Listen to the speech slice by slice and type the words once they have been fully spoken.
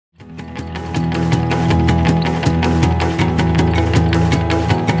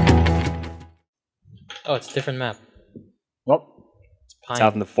Oh, it's a different map. Well, Pine. it's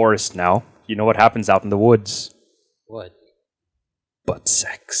out in the forest now. You know what happens out in the woods? What? Butt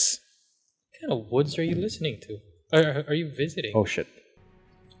sex. What kind of woods are you listening to? Are you visiting? Oh shit.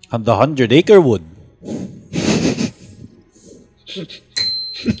 On the 100-acre wood.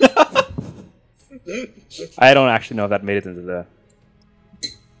 I don't actually know if that made it into the...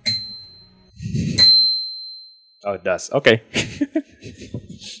 Oh, it does. Okay.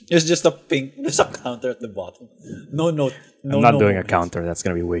 It's just a pink. There's a counter at the bottom. No note. No, I'm not no doing a moments. counter. That's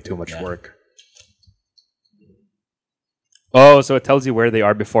going to be way too much work. Oh, so it tells you where they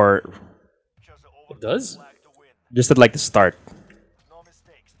are before... It does? Just at like the start.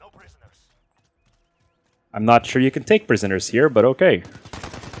 I'm not sure you can take prisoners here, but okay.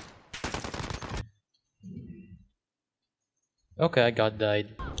 Okay, I got died.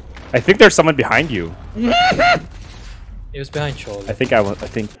 I think there's someone behind you. It was behind Chol. I think...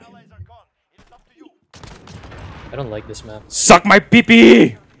 I don't like this map. Suck my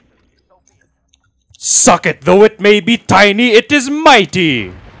pee-pee! Suck it, though it may be tiny, it is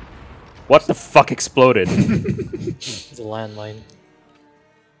mighty! What the fuck exploded? It's a landmine.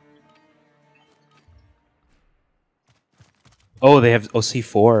 Oh, they have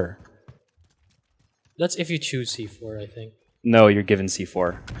C4. That's if you choose C4, I think. No, you're given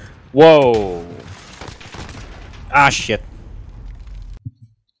C4. Whoa! Ah, shit.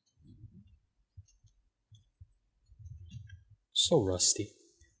 So rusty.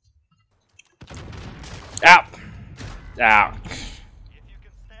 Ow! Ow.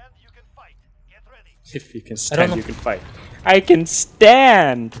 If you can stand, you can fight. I can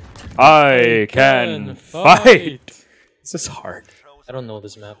stand! I can fight! This is hard. I don't know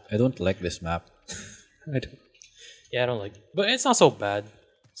this map. I don't like this map. I don't. Yeah, I don't like it. But it's not so bad.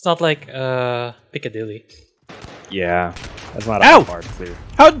 It's not like Piccadilly. Yeah. That's not a Ow! hard clear.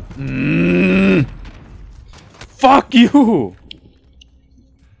 How? Fuck you!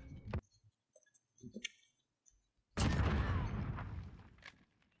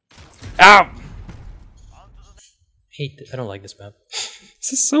 Ow! I don't like this map.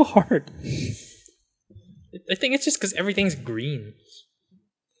 This is so hard. I think it's just because everything's green.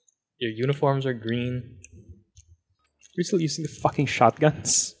 Your uniforms are green. You're still using the fucking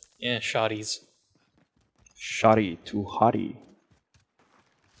shotguns? Yeah, shotties. Shoddy too hotty.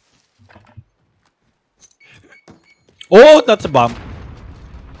 Oh, that's a bomb.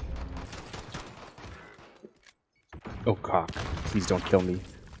 Oh cock. Please don't kill me.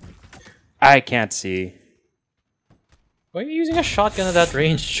 I can't see. Why are you using a shotgun at that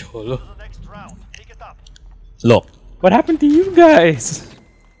range, Cholo? Look. What happened to you guys?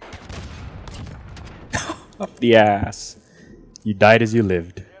 Up the ass. You died as you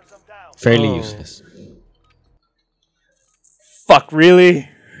lived. Fairly Oh. useless. Fuck, really?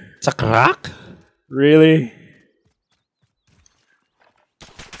 It's a crack? Really?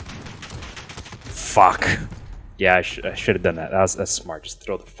 Fuck. Yeah, I should have done that. That's smart. Just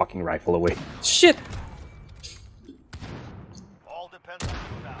throw the fucking rifle away. Shit!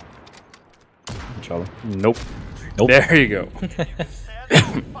 Inshallah. Nope. Nope. There you go.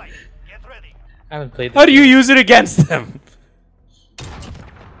 I haven't played this. How do you use it against them?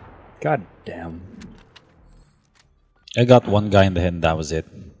 God damn. I got one guy in the head, that was it.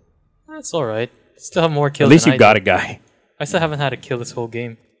 That's alright. Still have more kills. At least than you I got do. a guy. I still haven't had a kill this whole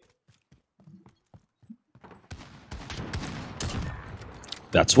game.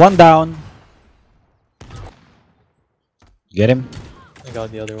 That's one down. Get him? I got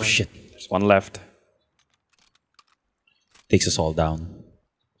the other one. Shit. There's one left. Takes us all down.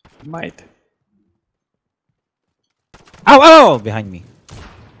 Might. Ow, ow! Behind me.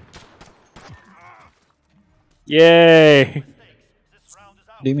 Yay!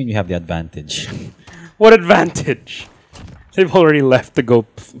 What do you mean you have the advantage? What advantage? They've already left to go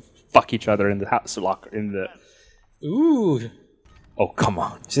fuck each other in the house locker in the. Ooh! Oh come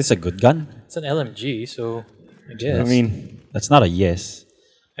on! Is this a good gun? It's an LMG, so I guess. I mean, That's not a yes.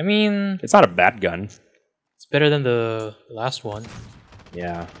 it's not a bad gun. It's better than the last one.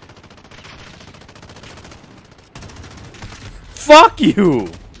 Yeah. Fuck you!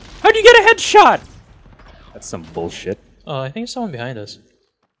 How'd you get a headshot? That's some bullshit. Oh, I think there's someone behind us.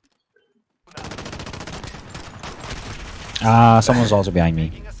 Someone's also behind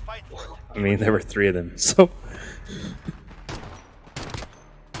me. I mean, there were 3 of them, so.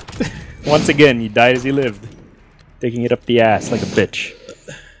 Once again, you died as you lived. Taking it up the ass like a bitch.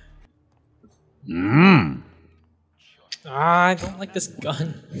 I don't like this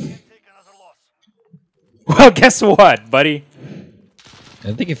gun. Well, guess what, buddy? I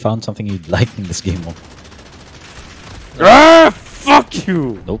don't think you found something you'd like in this game. Ah, fuck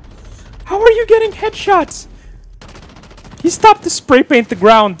you! Nope. How How are you getting headshots? He stopped to spray paint the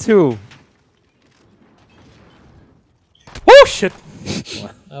ground too. Oh shit!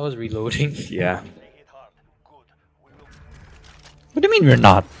 I was reloading. Yeah. What do you mean we're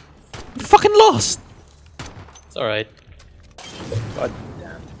not? We fucking lost. It's alright. God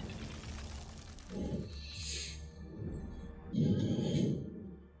damn.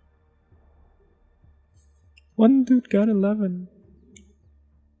 One dude got 11.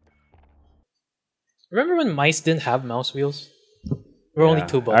 Remember when mice didn't have mouse wheels? There were only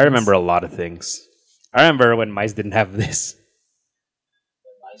 2 buttons. I remember a lot of things. I remember when mice didn't have this.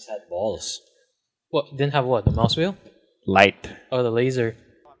 Mice had balls. What? Didn't have what? The mouse wheel? Light Oh, the laser.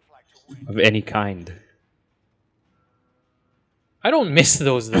 of any kind. I don't miss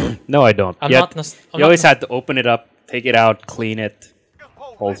those though. No, I don't. I'm You not. had- you always had to open it up, take it out, clean it,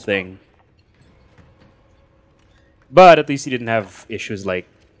 whole thing. But at least you didn't have issues like,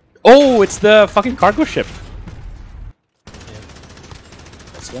 oh, it's the fucking cargo ship.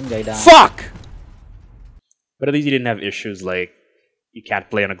 That's one guy down. Fuck! But at least you didn't have issues like you can't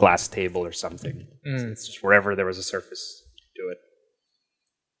play on a glass table or something. It's just wherever there was a surface, do it.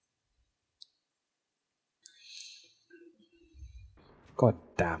 God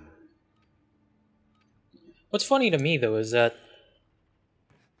damn. What's funny to me though is that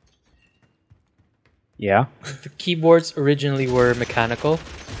Yeah? the keyboards originally were mechanical,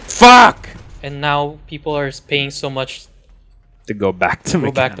 Fuck! and now people are paying so much. To go back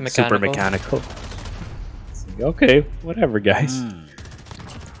to, back to super mechanical. mechanical. It's like, okay, whatever, guys.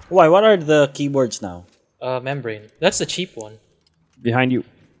 Why? What are the keyboards now? Membrane. That's the cheap one. Behind you.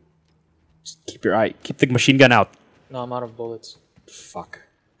 Just keep your eye. Keep the machine gun out. No, I'm out of bullets. Fuck.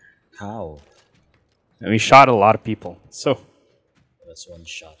 How? And we shot a lot of people. So That's one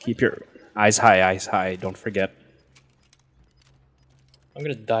shot. keep your eyes high. Don't forget. I'm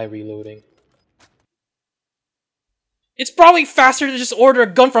gonna die reloading. It's probably faster to just order a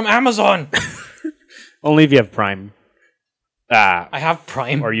gun from Amazon! Only if you have Prime. I have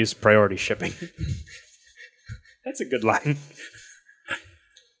Prime. Or use priority shipping. That's a good line.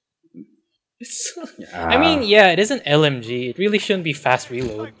 I mean, yeah, it is an LMG. It really shouldn't be fast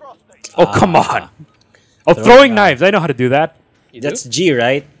reload. Oh, come on. Oh, throwing knives. I know how to do that. You That's do? G,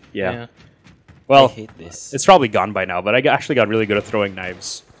 right? Yeah. I Well, hate this. it's probably gone by now, but I actually got really good at throwing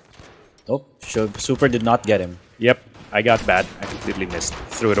knives. Nope. Super did not get him. Yep, I got bad. I completely missed.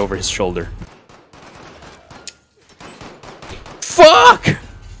 Threw it over his shoulder. Fuck!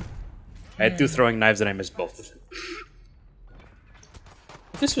 I had 2 throwing knives and I missed both of them.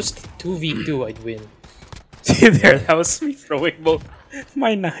 If this was 2v2, I'd win. See there, that was me throwing both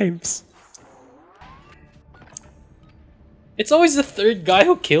my knives. It's always the third guy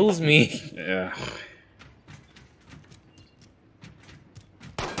who kills me. Yeah.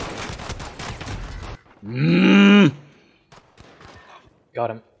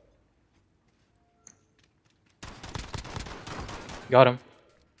 Got him. Got him.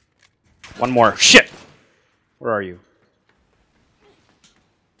 One more. Shit! Where are you?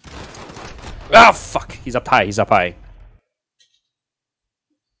 Ah, fuck! He's up high, he's up high.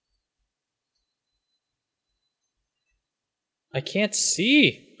 I can't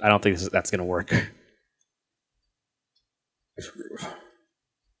see. I don't think that's gonna work.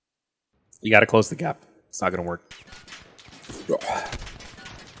 You gotta close the gap. It's not gonna work.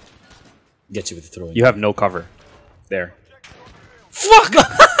 Get you with the throwing. You have no cover. There. Fuck!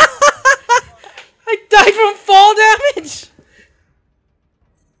 I died from fall damage!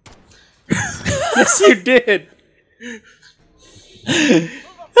 Yes, you did!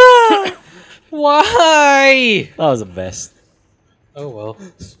 Why? That was the best. Oh well.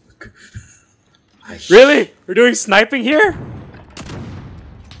 Really? We're doing sniping here?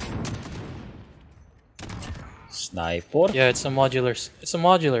 Sniper? Yeah, it's a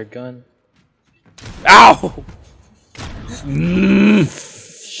modular gun. Ow!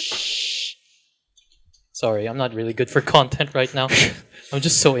 Sorry, I'm not really good for content right now. I'm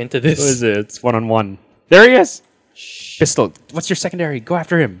just so into this. What is it? It's 1-on-1. There he is! Pistol. What's your secondary? Go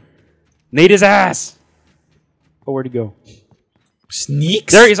after him. Nade his ass! Oh, where'd he go?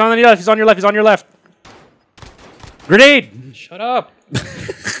 Sneaks? There, he's on your left, he's on your left, he's on your left. Grenade! Shut up!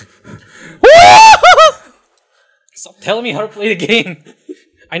 Stop telling me how to play the game.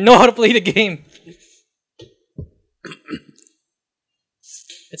 I know how to play the game.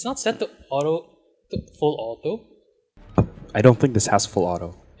 It's not set to full auto. I don't think this has full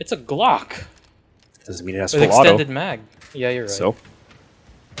auto. It's a Glock Doesn't mean it has with full auto. extended mag. Yeah, you're right. So?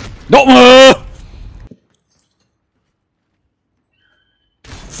 No!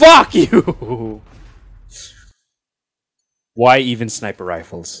 Fuck you! Why even sniper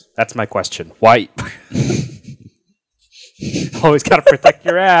rifles? That's my question. Why? Always gotta protect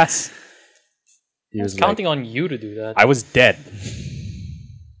your ass. He was counting on you to do that. I was dead.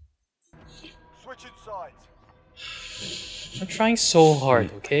 Switching sides. I'm trying so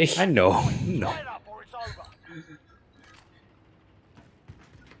hard, okay? I know. No. Head up or it's over.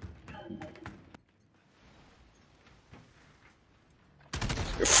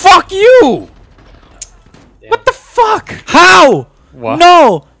 Fuck you! Damn. What the fuck? How? What?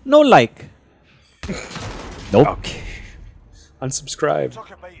 No! No like. Nope. Okay. Unsubscribe.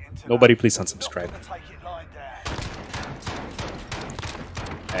 Took a beating today. Nobody please unsubscribe. Not gonna take it lying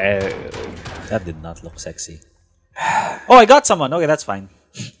down. That did not look sexy. Oh, I got someone. Okay, that's fine.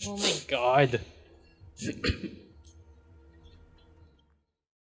 Oh my god.